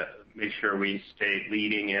opportunity to make sure we stayed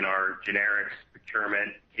leading in our generics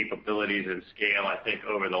procurement capabilities and scale. I think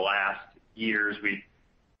over the last years, we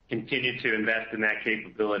continued to invest in that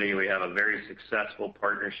capability. We have a very successful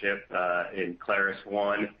partnership in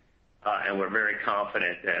ClarusONE, and we're very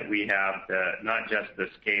confident that we have not just the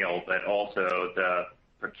scale, but also the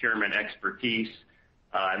procurement expertise,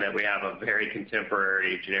 and that we have a very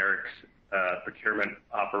contemporary generics procurement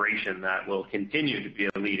operation that will continue to be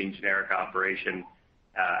a leading generic operation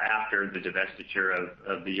after the divestiture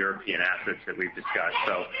of the European assets that we've discussed.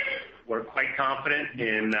 So we're quite confident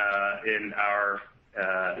in our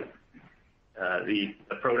the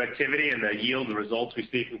productivity and the yield and results we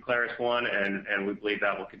see from ClarusONE, and we believe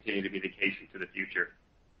that will continue to be the case into the future.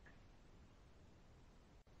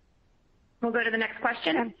 We'll go to the next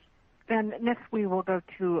question. And next we will go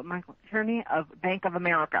to Michael Cherny of Bank of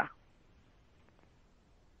America.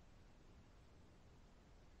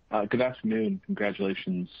 Good afternoon.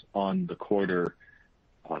 Congratulations on the quarter.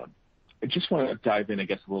 I just want to dive in, I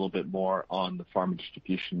guess, a little bit more on the pharma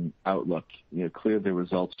distribution outlook. Clearly the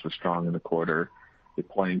results were strong in the quarter. They're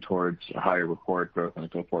pointing towards a higher report growth on a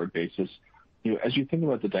go-forward basis. As you think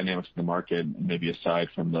about the dynamics in the market, maybe aside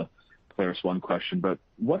from the ClarusONE question, but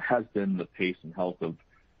what has been the pace and health of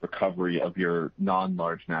recovery of your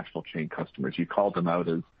non-large national chain customers? You called them out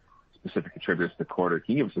as specific contributors to the quarter.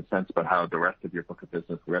 Can you give us a sense about how the rest of your book of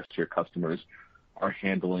business, the rest of your customers are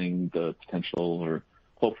handling the potential or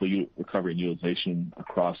hopefully recovery and utilization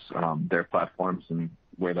across their platforms and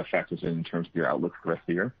where that factors in terms of your outlook for the rest of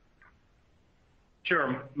the year?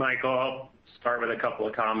 Sure, Michael. I'll start with a couple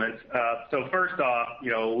of comments. So first off,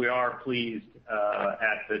 we are pleased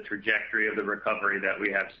at the trajectory of the recovery that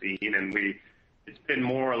we have seen, and it's been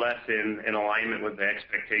more or less in alignment with the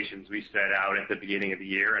expectations we set out at the beginning of the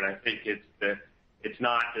year. And I think it's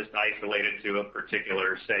not just isolated to a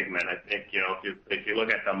particular segment. I think if you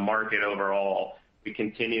look at the market overall, we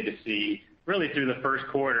continue to see really through the first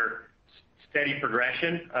quarter steady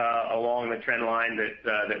progression along the trend line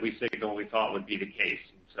that we signaled we thought would be the case.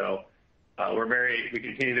 So we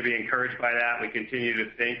continue to be encouraged by that. We continue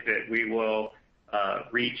to think that we will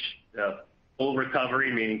reach full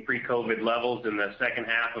recovery, meaning pre-COVID levels, in the second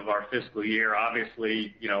half of our fiscal year.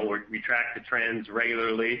 Obviously, we track the trends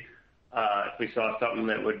regularly. If we saw something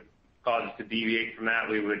that would cause us to deviate from that,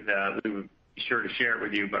 we would be sure to share it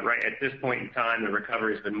with you. But right at this point in time, the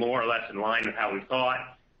recovery has been more or less in line with how we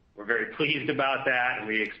thought. We're very pleased about that, and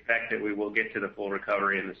we expect that we will get to the full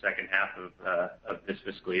recovery in the second half of this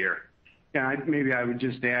fiscal year. Yeah, maybe I would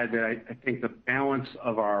just add that I think the balance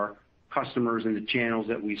of our customers and the channels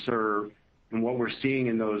that we serve and what we're seeing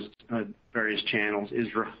in those various channels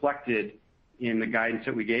is reflected in the guidance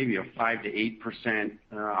that we gave you of 5 to 8%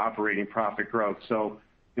 operating profit growth. So,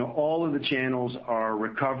 all of the channels are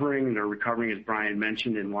recovering, and they're recovering, as Brian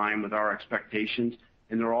mentioned, in line with our expectations,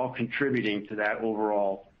 and they're all contributing to that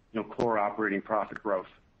overall core operating profit growth.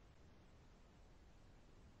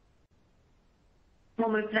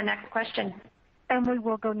 We'll move to the next question. And we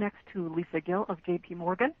will go next to Lisa Gill of J.P.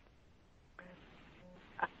 Morgan.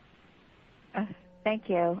 Thank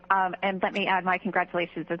you. And let me add my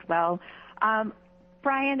congratulations as well.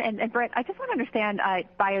 Brian and Britt, I just want to understand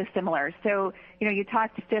biosimilars. So, you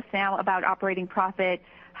talked just now about operating profit.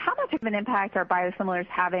 How much of an impact are biosimilars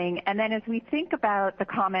having? And then as we think about the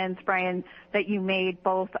comments, Brian, that you made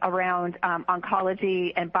both around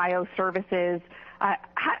oncology and bioservices,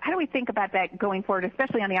 how do we think about that going forward,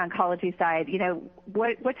 especially on the oncology side?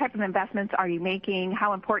 What type of investments are you making?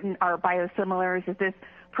 How important are biosimilars? Is this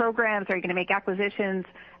programs? Are you going to make acquisitions?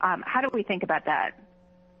 How do we think about that?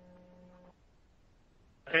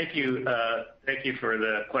 Thank you. Thank you for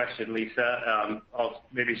the question, Lisa. I'll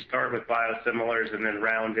maybe start with biosimilars and then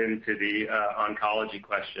round into the oncology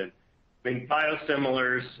question. I mean,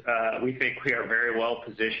 biosimilars, we think we are very well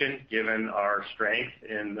positioned given our strength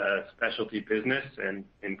in the specialty business and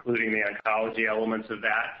including the oncology elements of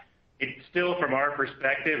that. It still, from our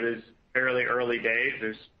perspective, is fairly early days.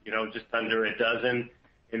 There's, just under a dozen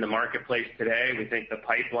in the marketplace today. We think the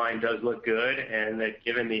pipeline does look good, and that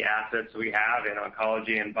given the assets we have in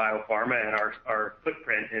oncology and biopharma and our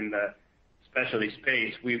footprint in the specialty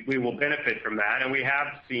space, we will benefit from that. And we have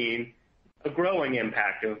seen a growing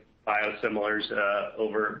impact of biosimilars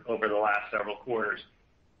over the last several quarters.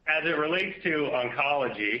 As it relates to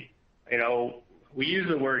oncology, we use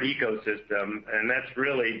the word ecosystem, and that's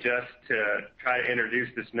really just to try to introduce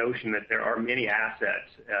this notion that there are many assets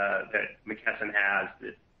that McKesson has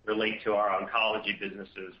that relate to our oncology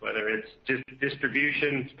businesses, whether it's just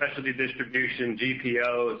distribution, specialty distribution,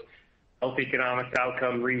 GPOs, health economics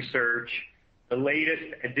outcome research. The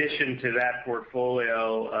latest addition to that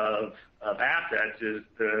portfolio of assets is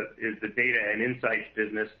the data and insights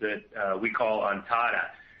business that we call Ontada.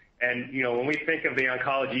 And, when we think of the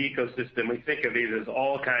oncology ecosystem, we think of these as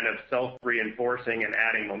all kind of self-reinforcing and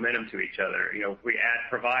adding momentum to each other. If we add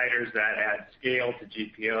providers, that adds scale to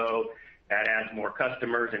GPO, that adds more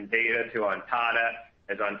customers and data to Ontada.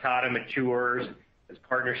 As Ontada matures, As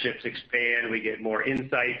partnerships expand, we get more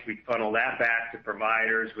insights. We funnel that back to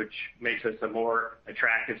providers, which makes us a more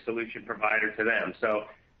attractive solution provider to them. So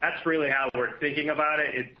that's really how we're thinking about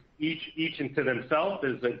it. It's each into themselves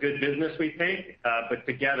is a good business, we think, but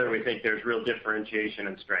together we think there's real differentiation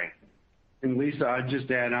and strength. And Lisa, I'd just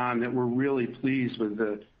add on that we're really pleased with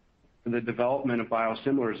the development of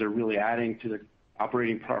biosimilars. They're really adding to the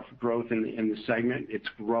operating profit growth in the segment. It's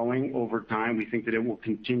growing over time. We think that it will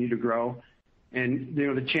continue to grow. And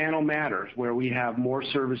the channel matters. Where we have more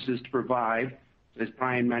services to provide, as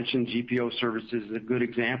Brian mentioned, GPO services is a good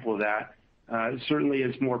example of that. Certainly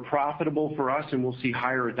is more profitable for us, and we'll see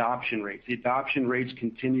higher adoption rates. The adoption rates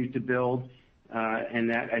continue to build, and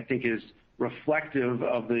that I think is reflective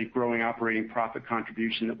of the growing operating profit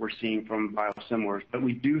contribution that we're seeing from biosimilars. But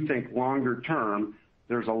we do think longer term,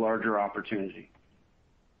 there's a larger opportunity.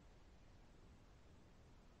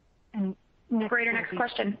 And Operator, next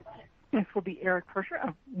question. Next will be Eric Percher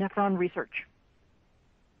of Nephron Research.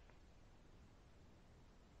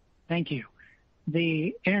 Thank you.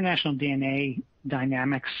 The international DNA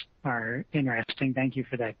dynamics are interesting. Thank you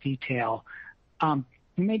for that detail.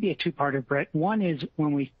 Maybe a two-parter, Britt. One is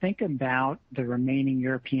when we think about the remaining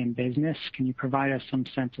European business, can you provide us some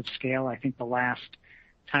sense of scale? I think the last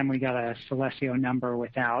time we got a Celesio number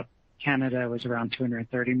without Canada was around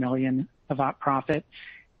 $230 million of op profit.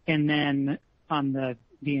 And then on the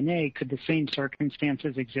DNA, could the same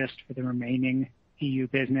circumstances exist for the remaining EU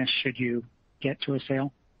business should you get to a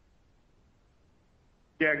sale?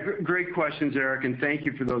 Yeah, great questions, Eric, and thank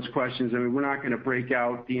you for those questions. I mean, we're not going to break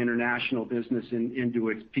out the international business into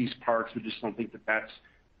its piece parts. We just don't think that that's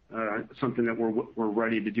something that we're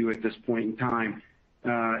ready to do at this point in time.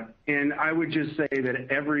 And I would just say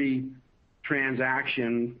that every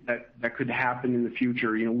transaction that could happen in the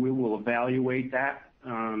future, we will evaluate that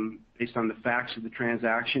based on the facts of the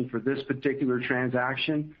transaction. For this particular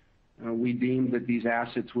transaction, we deemed that these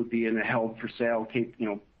assets would be in a held for sale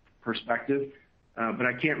perspective. But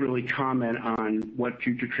I can't really comment on what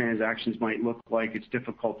future transactions might look like. It's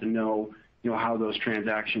difficult to know, how those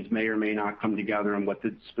transactions may or may not come together and what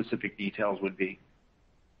the specific details would be.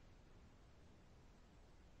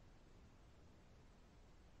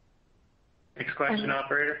 Next question,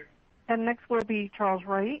 operator. And next will be Charles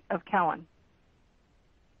Wright of Cowen.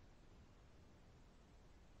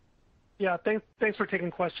 Yeah, thanks for taking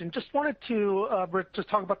the question. Just wanted to, Britt, just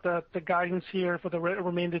talk about the guidance here for the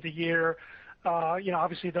remainder of the year.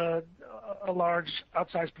 Obviously a large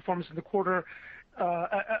outsized performance in the quarter,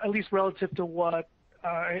 at least relative to what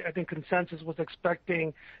I think consensus was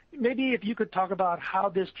expecting. Maybe if you could talk about how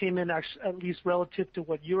this came in, at least relative to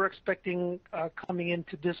what you were expecting coming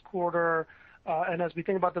into this quarter, and as we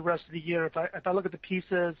think about the rest of the year. If I look at the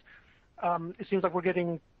pieces, it seems like we're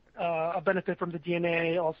getting a benefit from the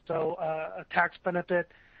DNA, also a tax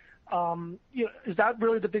benefit. Is that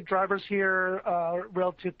really the big drivers here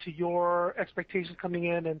relative to your expectations coming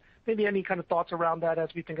in, and maybe any kind of thoughts around that as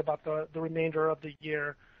we think about the remainder of the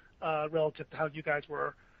year relative to how you guys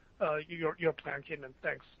were your plan came in?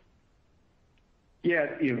 Thanks. Yeah,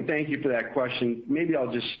 thank you for that question. Maybe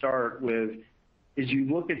I'll just start with, as you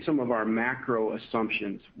look at some of our macro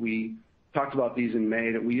assumptions, we talked about these in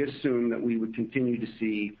May, that we assumed that we would continue to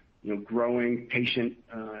see growing patient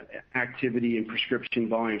activity and prescription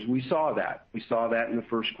volumes. We saw that. We saw that in the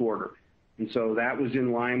first quarter. And so that was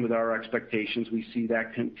in line with our expectations. We see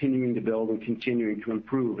that continuing to build and continuing to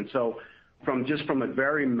improve. And so from a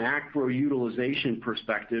very macro utilization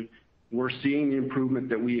perspective, we're seeing the improvement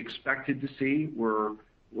that we expected to see. We're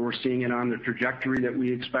seeing it on the trajectory that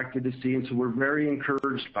we expected to see. And so we're very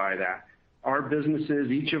encouraged by that. Our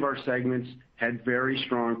businesses, each of our segments, had very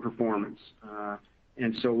strong performance.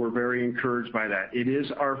 And so we're very encouraged by that. It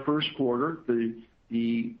is our first quarter.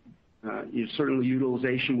 Certainly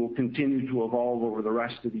utilization will continue to evolve over the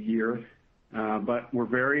rest of the year. But we're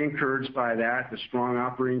very encouraged by that, the strong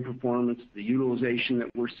operating performance, the utilization that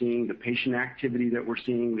we're seeing, the patient activity that we're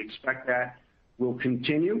seeing. We expect that will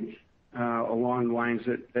continue along the lines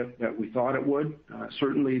that we thought it would.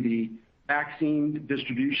 Certainly the vaccine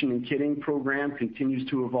distribution and kitting program continues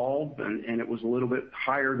to evolve, and it was a little bit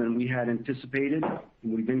higher than we had anticipated, and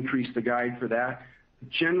we've increased the guide for that.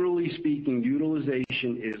 Generally speaking,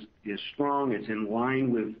 utilization is strong. It's in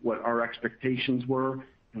line with what our expectations were,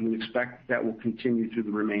 and we expect that will continue through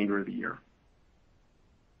the remainder of the year.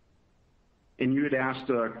 And you had asked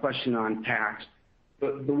a question on tax.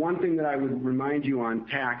 The one thing that I would remind you on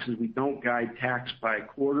tax is we don't guide tax by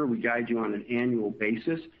quarter. We guide you on an annual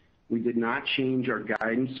basis. We did not change our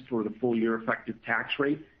guidance for the full year effective tax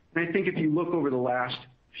rate. And I think if you look over the last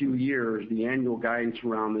few years, the annual guidance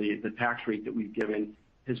around the tax rate that we've given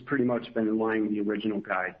has pretty much been in line with the original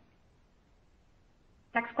guide.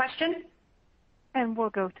 Next question. And we'll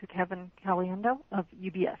go to Kevin Caliendo of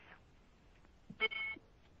UBS.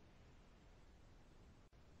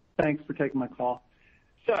 Thanks for taking my call.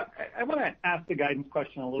 So I want to ask the guidance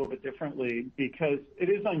question a little bit differently because it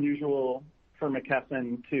is unusual for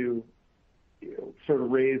McKesson to sort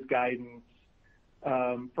of raise guidance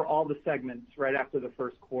for all the segments right after the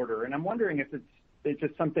first quarter. And I'm wondering if it's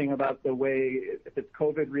just something about the way, if it's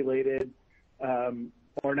COVID related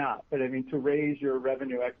or not. But I mean, to raise your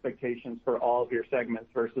revenue expectations for all of your segments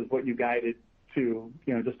versus what you guided to,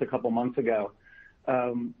 just a couple months ago.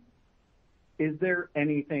 Is there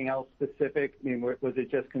anything else specific? I mean, was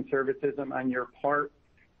it just conservatism on your part?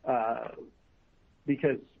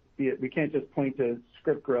 Because we can't just point to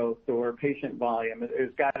script growth or patient volume.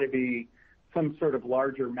 There's got to be some sort of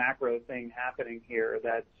larger macro thing happening here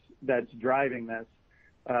that's driving this.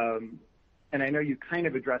 And I know you kind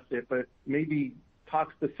of addressed it, but maybe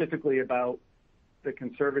talk specifically about the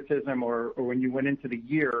conservatism or when you went into the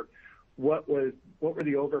year, what were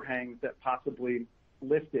the overhangs that possibly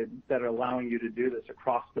lifted that are allowing you to do this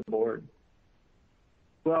across the board?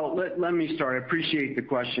 Well, let me start. I appreciate the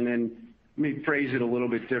question, and let me phrase it a little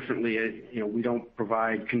bit differently. We don't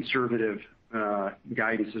provide conservative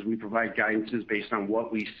guidances. We provide guidances based on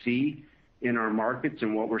what we see in our markets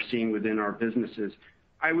and what we're seeing within our businesses.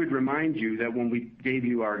 I would remind you that when we gave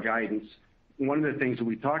you our guidance, one of the things that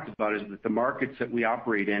we talked about is that the markets that we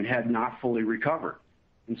operate in had not fully recovered.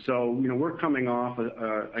 And so, we're coming off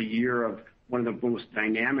a year of one of the most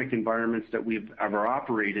dynamic environments that we've ever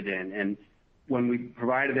operated in. And when we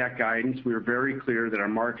provided that guidance, we were very clear that our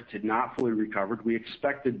markets had not fully recovered. We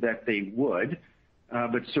expected that they would,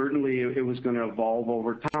 but certainly it was going to evolve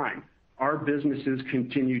over time. Our businesses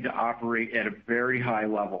continue to operate at a very high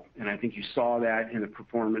level, and I think you saw that in the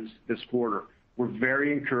performance this quarter. We're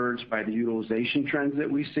very encouraged by the utilization trends that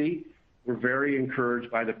we see. We're very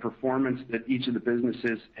encouraged by the performance that each of the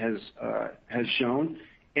businesses has shown.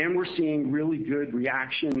 And we're seeing really good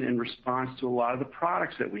reaction and response to a lot of the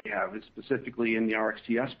products that we have, specifically in the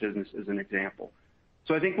RxTS business as an example.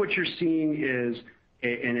 So I think what you're seeing is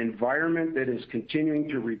an environment that is continuing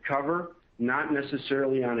to recover, not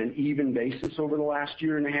necessarily on an even basis over the last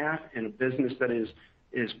year and a half, and a business that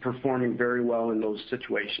is performing very well in those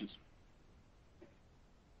situations.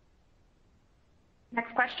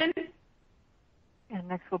 Next question. And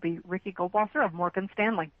next will be Ricky Goldwasser of Morgan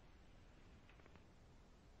Stanley.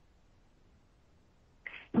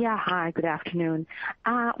 Yeah, hi, good afternoon.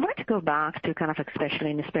 I wanted to go back to kind of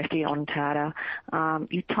especially on Ontada.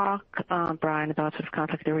 You talk, Brian, about sort of kind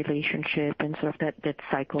of like the relationship and sort of that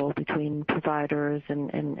cycle between providers and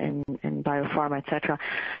biopharma, et cetera.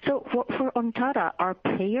 So for Ontada, are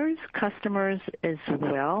payers customers as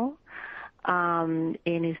well? And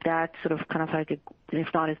is that sort of kind of like, if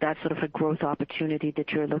not, is that sort of a growth opportunity that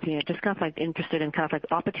you're looking at? Just kind of like interested in kind of like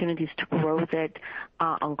opportunities to grow that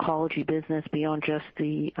oncology business beyond just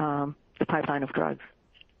the pipeline of drugs.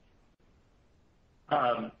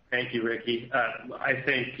 Thank you, Ricky. I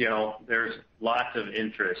think, there's lots of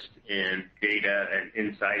interest in data and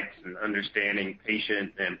insights and understanding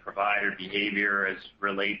patient and provider behavior as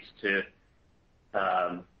relates to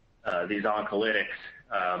these oncolytics.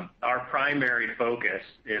 Our primary focus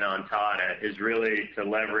in Ontada is really to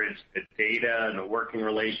leverage the data and the working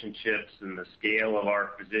relationships and the scale of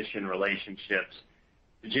our physician relationships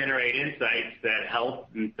to generate insights that help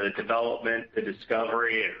the development, the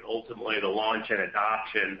discovery, and ultimately the launch and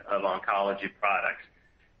adoption of oncology products.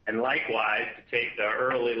 And likewise, to take the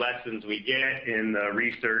early lessons we get in the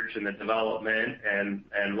research and the development and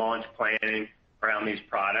launch planning around these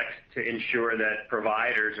products to ensure that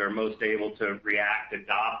providers are most able to react,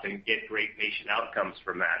 adopt, and get great patient outcomes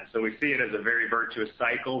from that. So we see it as a very virtuous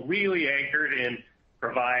cycle, really anchored in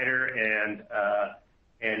provider and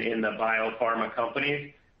in the biopharma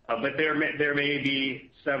companies. But there may be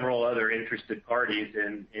several other interested parties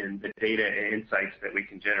in the data and insights that we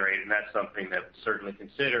can generate, and that's something that we'll certainly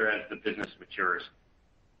consider as the business matures.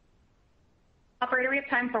 Operator, we have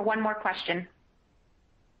time for one more question.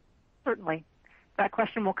 Certainly. That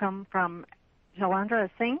question will come from Jailendra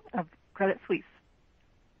Singh of Credit Suisse.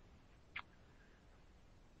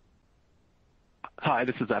 Hi,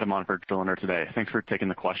 this is Adam on for Jailendra today. Thanks for taking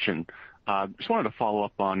the question. Just wanted to follow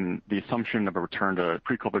up on the assumption of a return to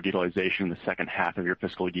pre-COVID utilization in the second half of your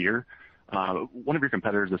fiscal year. One of your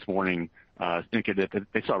competitors this morning indicated that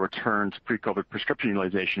they saw a return to pre-COVID prescription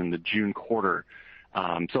utilization in the June quarter.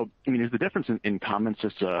 So, is the difference in comments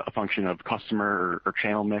just a function of customer or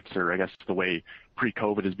channel mix, or I guess the way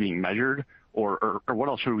pre-COVID is being measured, or what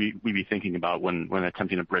else should we be thinking about when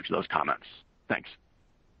attempting to bridge those comments? Thanks.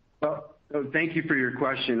 Well, thank you for your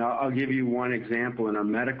question. I'll give you one example in our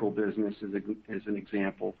medical business as an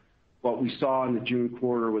example. What we saw in the June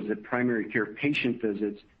quarter was that primary care patient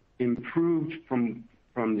visits improved from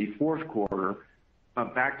the fourth quarter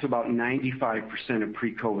back to about 95% of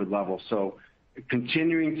pre-COVID levels. So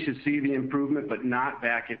continuing to see the improvement, but not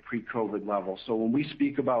back at pre-COVID levels. So when we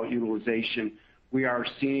speak about utilization, we are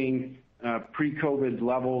seeing pre-COVID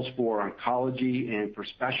levels for oncology and for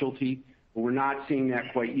specialty, but we're not seeing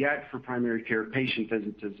that quite yet for primary care patient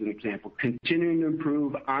visits as an example. Continuing to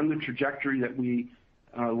improve on the trajectory that we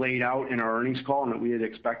laid out in our earnings call and that we had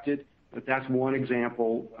expected, but that's one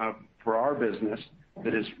example for our business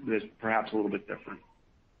that is perhaps a little bit different.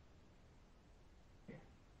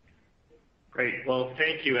 Great. Well,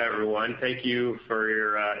 thank you, everyone. Thank you for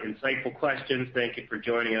your insightful questions. Thank you for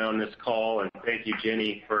joining on this call, and thank you,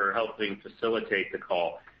 Jenny, for helping facilitate the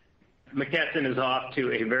call. McKesson is off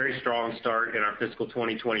to a very strong start in our fiscal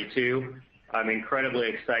 2022. I'm incredibly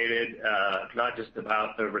excited, not just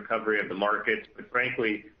about the recovery of the markets, but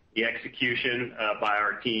frankly, the execution by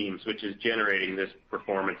our teams, which is generating this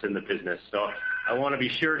performance in the business. So I want to be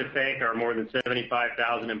sure to thank our more than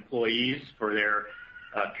 75,000 employees for their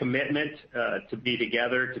commitment to be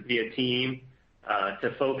together, to be a team,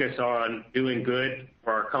 to focus on doing good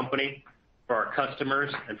for our company, for our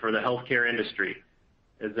customers, and for the healthcare industry.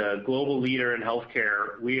 As a global leader in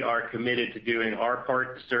healthcare, we are committed to doing our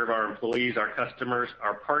part to serve our employees, our customers,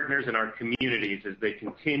 our partners, and our communities as they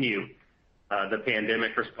continue the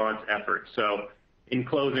pandemic response efforts. So in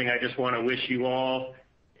closing, I just want to wish you all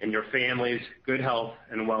and your families good health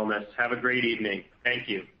and wellness. Have a great evening. Thank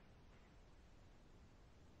you.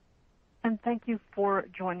 And thank you for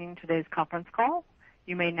joining today's conference call.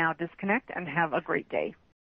 You may now disconnect and have a great day.